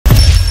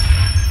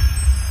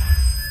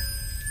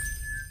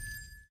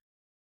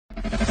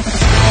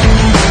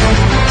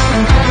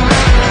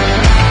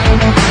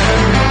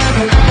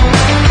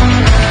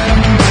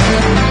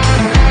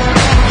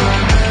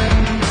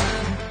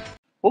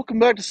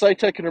back to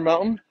SciTech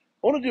Intermountain.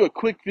 I want to do a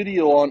quick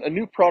video on a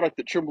new product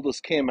that Trimble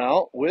just came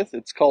out with.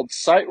 It's called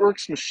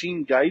Siteworks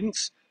Machine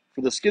Guidance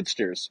for the skid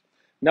steers.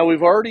 Now,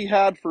 we've already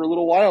had for a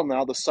little while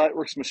now the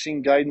Siteworks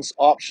Machine Guidance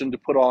option to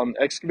put on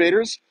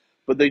excavators,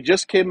 but they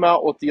just came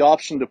out with the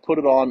option to put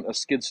it on a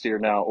skid steer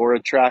now, or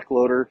a track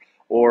loader,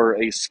 or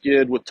a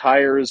skid with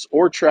tires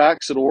or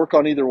tracks. It'll work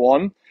on either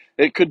one.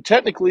 It could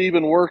technically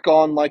even work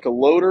on like a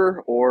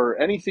loader or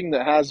anything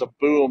that has a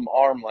boom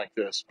arm like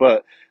this,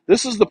 but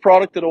this is the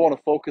product that I want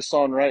to focus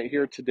on right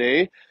here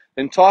today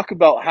and talk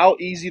about how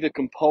easy the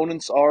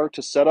components are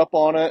to set up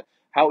on it,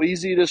 how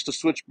easy it is to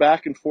switch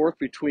back and forth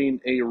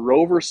between a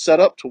rover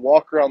setup to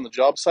walk around the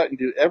job site and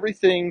do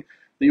everything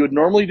that you would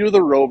normally do with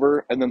a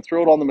rover and then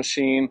throw it on the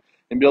machine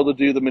and be able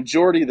to do the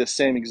majority of the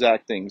same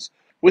exact things.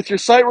 With your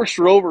Siteworks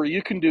rover,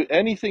 you can do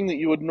anything that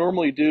you would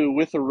normally do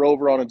with a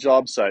rover on a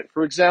job site.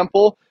 For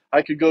example,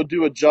 I could go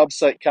do a job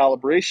site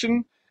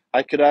calibration.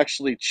 I could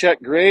actually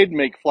check grade,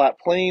 make flat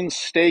planes,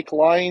 stake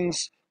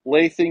lines,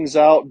 lay things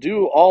out,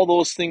 do all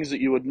those things that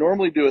you would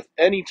normally do with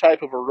any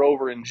type of a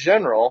rover in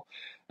general.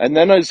 And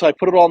then as I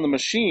put it on the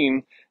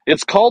machine,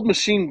 it's called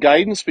machine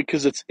guidance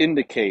because it's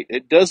indicate.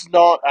 It does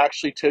not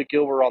actually take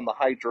over on the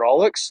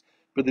hydraulics,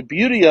 but the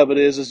beauty of it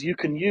is you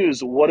can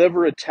use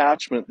whatever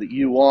attachment that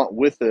you want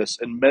with this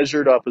and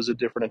measure it up as a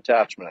different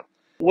attachment.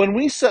 When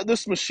we set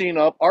this machine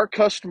up, our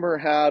customer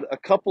had a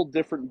couple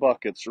different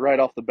buckets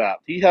right off the bat.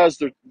 He has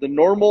the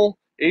normal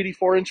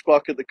 84-inch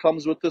bucket that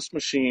comes with this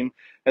machine,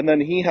 and then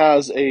he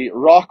has a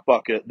rock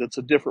bucket that's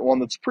a different one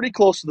that's pretty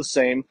close to the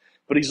same,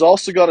 but he's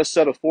also got a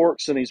set of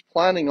forks, and he's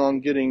planning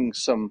on getting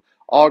some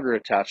auger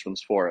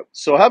attachments for it.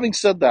 So having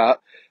said that,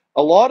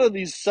 a lot of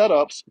these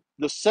setups,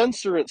 the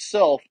sensor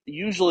itself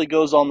usually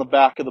goes on the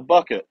back of the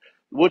bucket,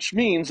 which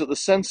means that the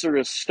sensor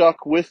is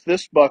stuck with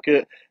this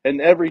bucket, and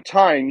every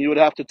time you would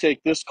have to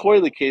take this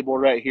coily cable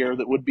right here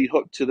that would be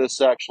hooked to this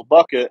actual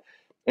bucket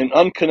and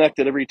unconnect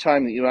it every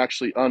time that you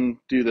actually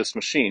undo this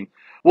machine.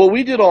 What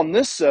we did on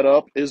this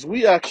setup is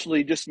we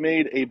actually just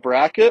made a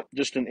bracket,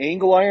 just an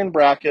angle iron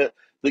bracket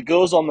that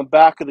goes on the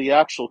back of the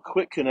actual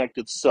quick connect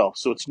itself.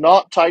 So it's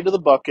not tied to the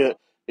bucket,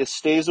 it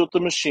stays with the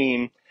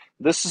machine.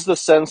 This is the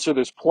sensor,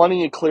 there's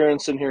plenty of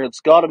clearance in here. It's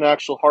got an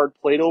actual hard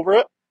plate over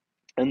it.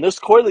 And this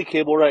coily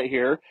cable right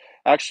here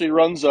actually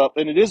runs up,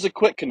 and it is a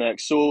quick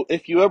connect. So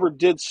if you ever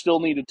did still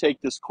need to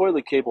take this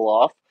coily cable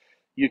off,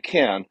 you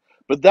can.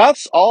 But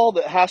that's all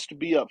that has to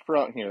be up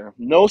front here.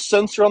 No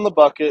sensor on the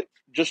bucket,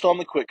 just on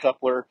the quick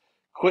coupler,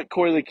 quick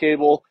coily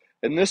cable,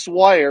 and this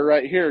wire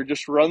right here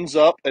just runs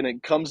up and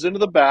it comes into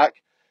the back.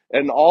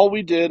 And all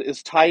we did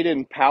is tied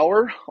in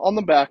power on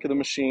the back of the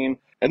machine.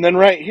 And then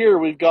right here,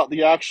 we've got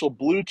the actual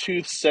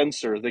Bluetooth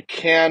sensor, the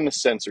CAN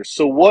sensor.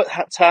 So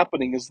what's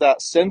happening is that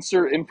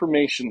sensor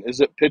information, as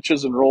it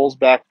pitches and rolls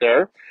back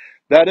there,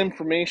 that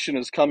information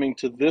is coming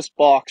to this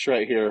box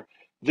right here.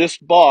 This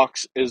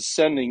box is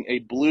sending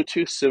a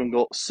Bluetooth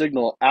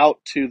signal out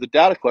to the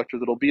data collector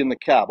that'll be in the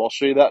cab. I'll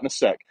show you that in a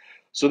sec.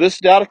 So this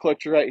data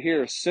collector right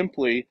here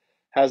simply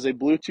has a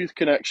Bluetooth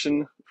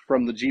connection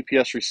from the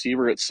GPS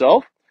receiver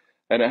itself,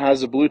 and it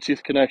has a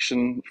Bluetooth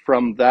connection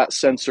from that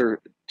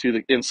sensor to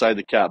the inside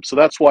the cab. So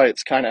that's why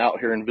it's kind of out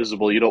here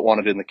invisible. You don't want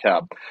it in the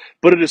cab.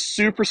 But it is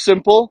super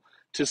simple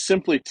to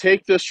simply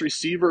take this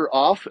receiver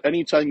off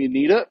anytime you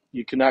need it.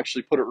 You can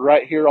actually put it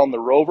right here on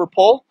the rover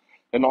pole,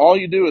 and all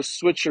you do is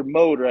switch your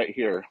mode right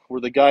here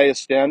where the guy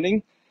is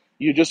standing.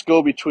 You just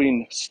go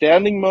between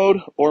standing mode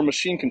or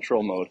machine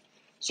control mode.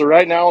 So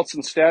right now it's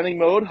in standing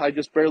mode. I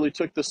just barely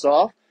took this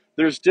off.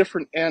 There's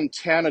different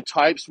antenna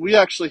types. We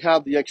actually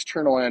have the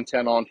external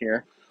antenna on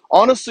here.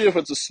 Honestly, if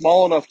it's a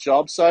small enough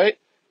job site,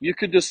 you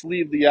could just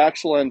leave the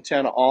actual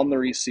antenna on the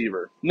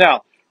receiver.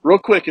 Now, real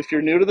quick, if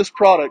you're new to this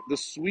product, the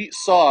sweet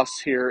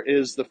sauce here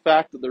is the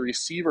fact that the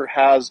receiver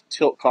has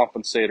tilt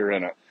compensator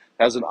in it,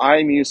 has an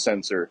IMU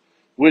sensor,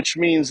 which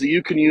means that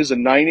you can use a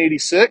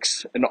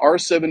 986, an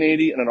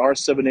R780, and an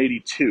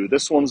R782.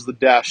 This one's the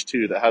Dash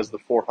 2 that has the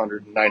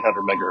 400 and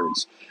 900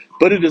 megahertz.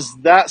 But it is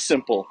that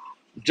simple.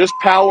 Just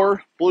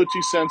power,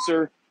 Bluetooth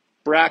sensor,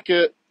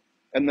 bracket,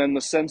 and then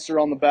the sensor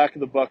on the back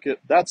of the bucket.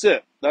 That's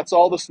it. That's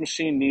all this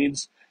machine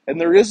needs. And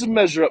there is a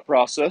measure-up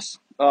process.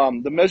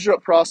 The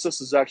measure-up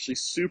process is actually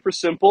super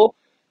simple.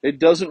 It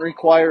doesn't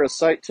require a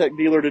SciTech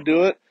dealer to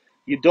do it.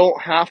 You don't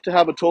have to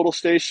have a total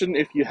station.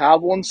 If you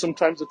have one,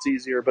 sometimes it's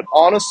easier. But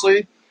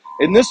honestly,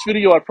 in this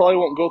video, I probably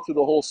won't go through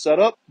the whole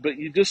setup, but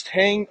you just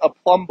hang a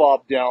plumb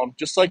bob down,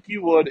 just like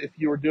you would if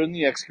you were doing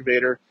the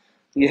excavator.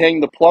 You hang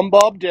the plumb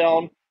bob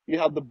down, you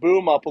have the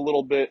boom up a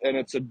little bit, and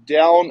it's a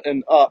down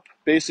and up,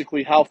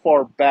 basically how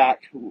far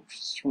back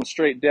from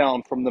straight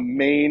down from the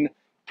main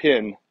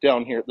pin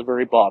down here at the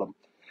very bottom.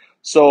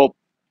 So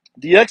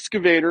the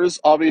excavators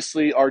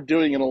obviously are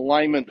doing an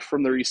alignment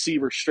from the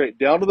receiver straight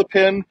down to the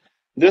pin.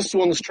 This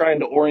one's trying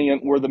to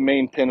orient where the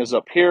main pin is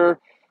up here,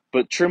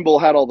 but Trimble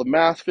had all the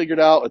math figured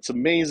out. It's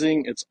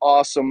amazing. It's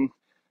awesome.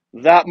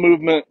 That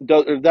movement,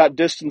 that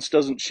distance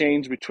doesn't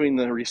change between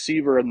the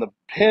receiver and the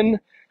pin,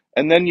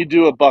 and then you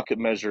do a bucket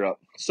measure up.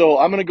 So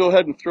I'm going to go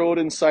ahead and throw it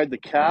inside the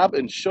cab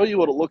and show you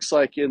what it looks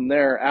like in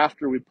there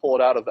after we pull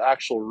it out of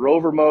actual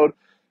rover mode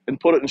and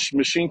put it in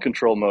machine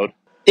control mode.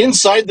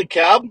 Inside the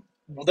cab,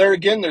 there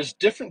again, there's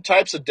different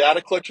types of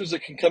data collectors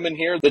that can come in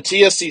here. The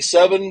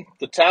TSC7,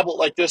 the tablet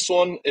like this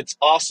one, it's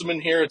awesome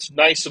in here. It's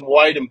nice and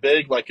wide and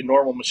big like a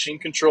normal machine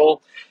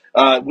control.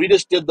 We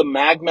just did the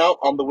mag mount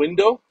on the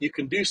window. You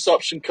can do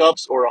suction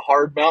cups or a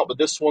hard mount, but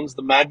this one's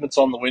the magnets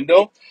on the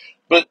window.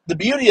 But the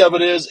beauty of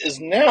it is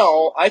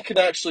now I can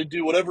actually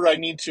do whatever I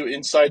need to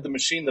inside the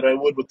machine that I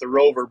would with the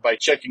rover by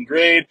checking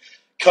grade,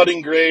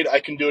 cutting grade.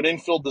 I can do an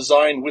infill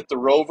design with the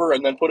rover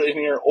and then put it in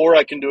here, or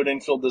I can do an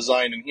infill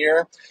design in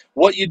here.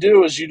 What you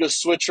do is you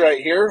just switch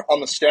right here on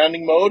the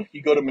standing mode.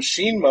 You go to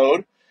machine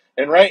mode,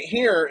 and right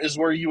here is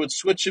where you would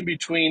switch in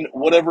between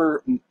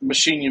whatever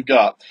machine you've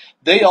got.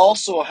 They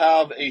also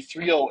have a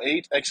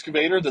 308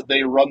 excavator that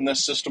they run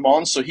this system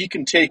on, so he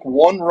can take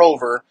one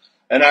rover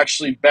and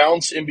actually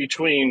bounce in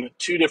between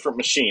two different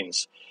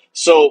machines.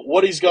 So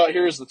what he's got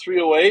here is the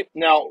 308.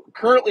 Now,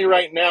 currently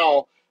right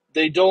now,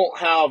 they don't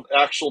have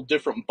actual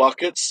different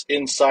buckets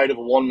inside of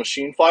one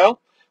machine file.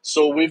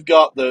 So we've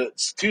got the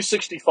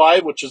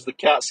 265, which is the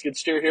cat skid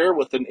steer here,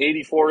 with an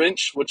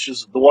 84-inch, which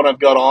is the one I've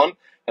got on,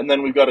 and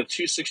then we've got a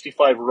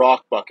 265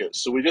 rock bucket.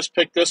 So we just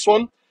pick this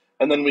one,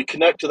 and then we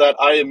connect to that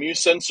IMU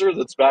sensor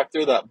that's back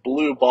there, that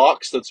blue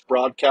box that's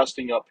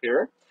broadcasting up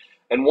here.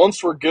 And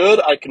once we're good,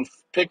 I can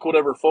pick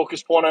whatever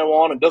focus point I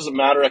want. It doesn't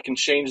matter. I can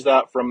change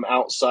that from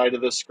outside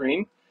of this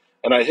screen.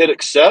 And I hit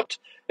accept.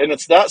 And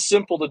it's that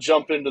simple to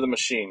jump into the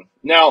machine.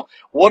 Now,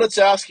 what it's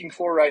asking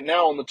for right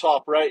now on the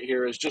top right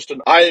here is just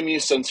an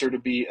IMU sensor to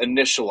be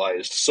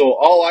initialized. So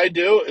all I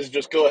do is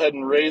just go ahead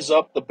and raise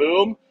up the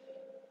boom.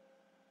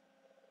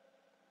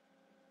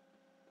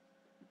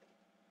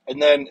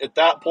 And then at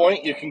that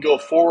point, you can go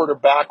forward or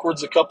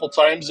backwards a couple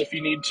times if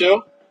you need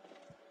to.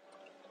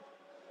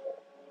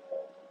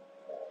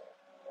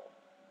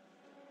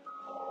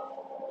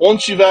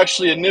 Once you've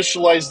actually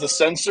initialized the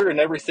sensor and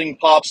everything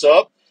pops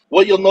up,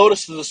 what you'll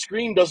notice is the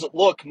screen doesn't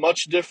look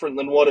much different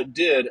than what it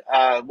did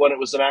when it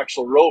was an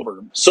actual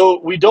rover.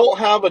 So we don't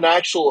have an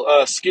actual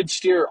skid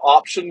steer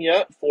option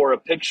yet for a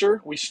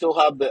picture. We still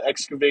have the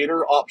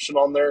excavator option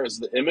on there as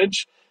the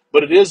image,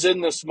 but it is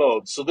in this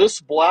mode. So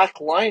this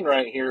black line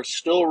right here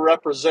still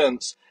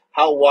represents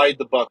how wide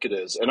the bucket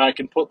is. And I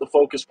can put the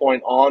focus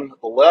point on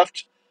the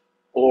left,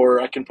 or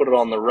I can put it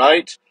on the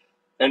right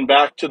and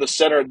back to the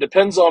center. It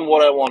depends on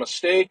what I want to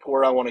stake,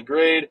 where I want to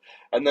grade.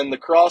 And then the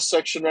cross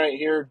section right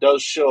here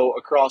does show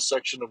a cross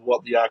section of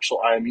what the actual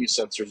IMU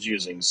sensor is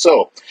using.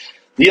 So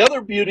the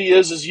other beauty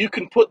is you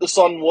can put this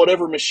on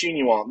whatever machine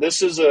you want.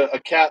 This is a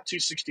Cat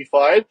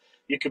 265.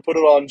 You can put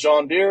it on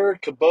John Deere,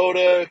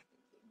 Kubota,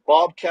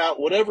 Bobcat,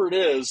 whatever it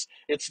is.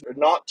 It's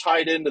not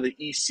tied into the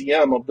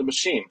ECM of the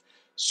machine.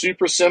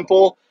 Super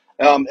simple.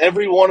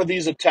 Every one of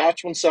these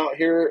attachments out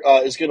here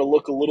is going to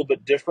look a little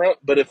bit different,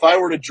 but if I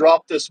were to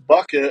drop this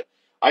bucket,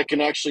 I can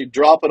actually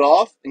drop it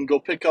off and go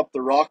pick up the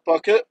rock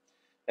bucket,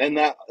 and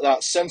that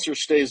sensor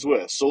stays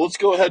with. So let's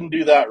go ahead and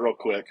do that real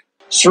quick.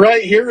 So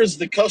right here is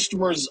the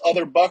customer's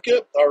other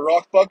bucket, our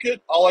rock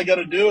bucket. All I got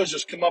to do is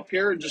just come up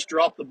here and just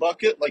drop the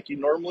bucket like you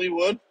normally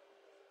would.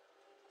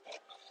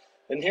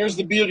 And here's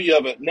the beauty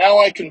of it. Now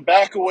I can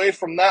back away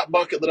from that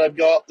bucket that I've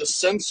got. The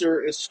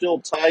sensor is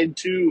still tied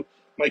to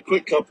my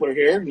quick coupler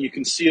here. You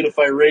can see it if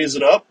I raise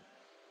it up.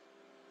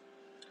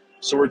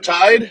 So we're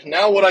tied.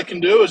 Now what I can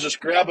do is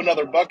just grab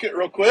another bucket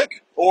real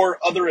quick, or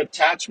other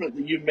attachment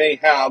that you may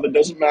have. It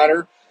doesn't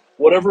matter.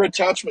 Whatever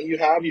attachment you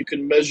have, you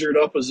can measure it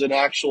up as an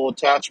actual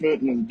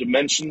attachment and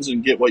dimensions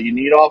and get what you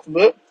need off of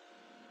it.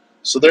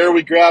 So there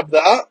we grab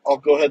that. I'll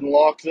go ahead and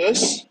lock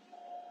this.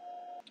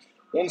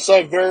 Once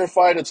I've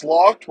verified it's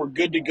locked, we're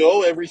good to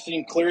go.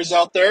 Everything clears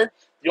out there.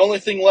 The only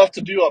thing left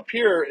to do up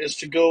here is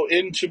to go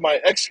into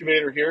my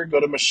excavator here, go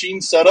to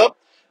machine setup,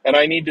 and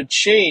I need to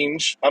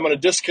change. I'm going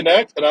to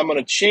disconnect, and I'm going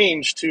to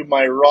change to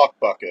my rock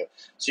bucket.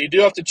 So you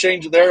do have to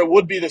change it there. It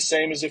would be the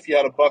same as if you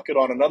had a bucket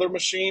on another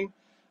machine.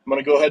 I'm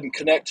going to go ahead and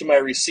connect to my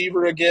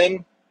receiver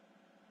again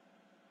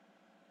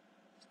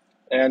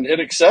and hit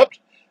accept,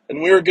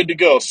 and we're good to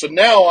go. So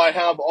now I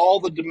have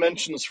all the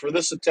dimensions for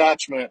this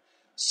attachment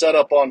set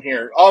up on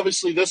here.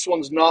 Obviously, this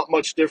one's not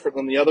much different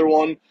than the other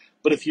one,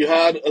 but if you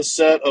had a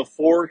set of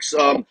forks,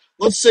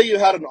 let's say you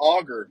had an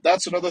auger.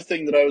 That's another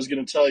thing that I was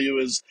going to tell you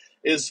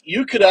is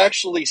you could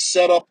actually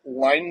set up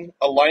line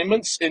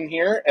alignments in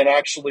here and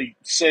actually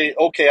say,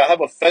 okay, I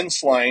have a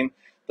fence line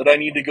that I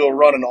need to go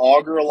run an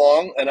auger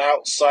along, an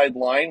outside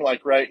line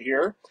like right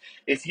here.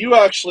 If you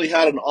actually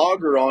had an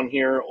auger on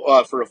here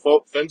for a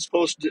fence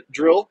post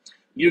drill,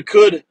 you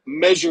could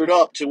measure it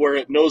up to where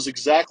it knows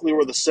exactly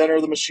where the center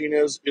of the machine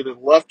is, either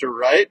left or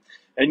right,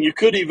 and you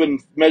could even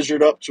measure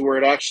it up to where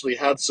it actually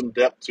had some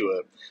depth to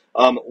it.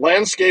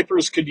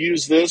 Landscapers could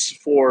use this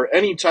for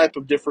any type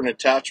of different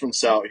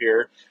attachments out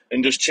here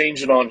and just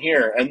change it on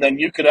here, and then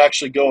you could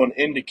actually go and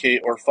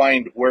indicate or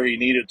find where you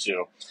needed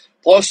to.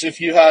 Plus,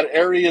 if you had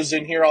areas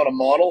in here on a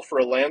model for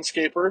a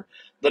landscaper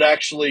that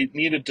actually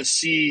needed to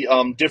see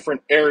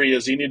different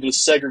areas. You needed to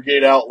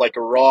segregate out like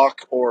a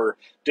rock or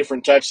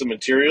different types of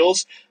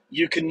materials.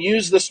 You can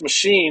use this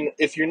machine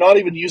if you're not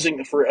even using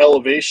it for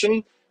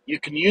elevation. You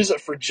can use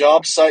it for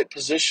job site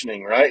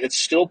positioning, right? It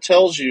still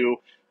tells you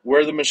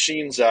where the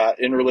machine's at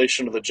in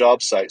relation to the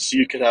job site. So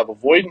you could have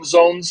avoidance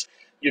zones,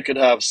 you could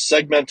have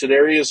segmented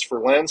areas for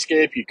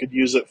landscape, you could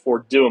use it for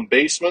doing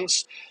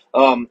basements.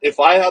 If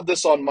I had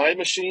this on my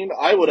machine,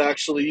 I would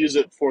actually use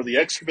it for the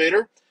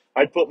excavator.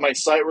 I'd put my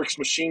Siteworks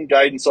Machine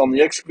Guidance on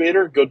the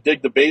excavator, go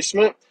dig the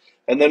basement,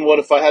 and then what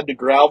if I had to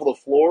gravel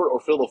the floor or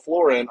fill the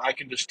floor in? I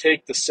can just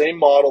take the same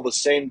model, the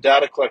same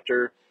data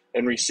collector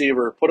and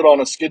receiver, put it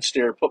on a skid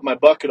steer, put my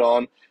bucket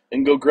on,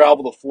 and go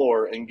gravel the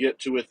floor and get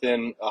to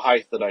within a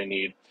height that I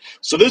need.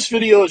 So this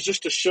video is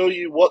just to show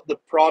you what the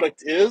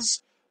product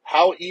is,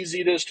 how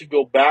easy it is to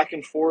go back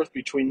and forth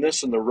between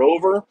this and the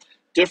rover,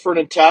 different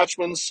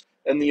attachments,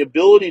 and the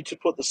ability to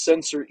put the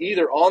sensor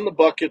either on the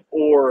bucket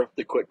or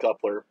the quick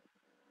coupler.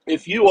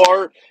 If you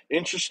are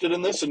interested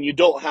in this and you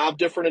don't have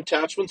different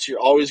attachments, you're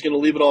always going to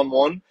leave it on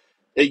one,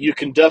 you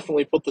can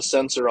definitely put the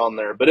sensor on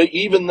there. But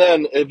even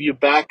then, if you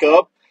back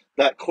up,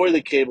 that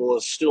coily cable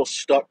is still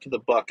stuck to the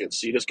bucket,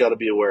 so you just got to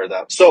be aware of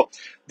that. So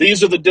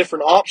these are the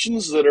different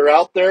options that are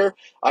out there.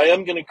 I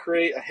am going to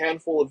create a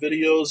handful of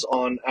videos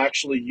on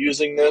actually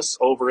using this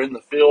over in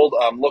the field.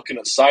 I'm looking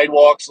at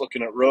sidewalks,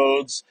 looking at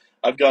roads.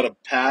 I've got a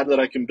pad that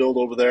I can build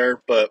over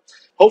there, but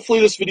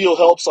hopefully this video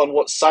helps on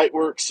what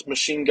Siteworks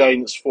Machine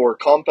Guidance for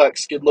compact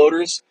skid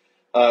loaders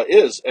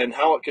is and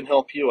how it can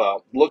help you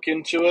out. Look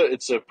into it.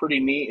 It's a pretty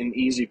neat and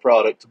easy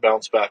product to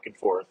bounce back and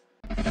forth.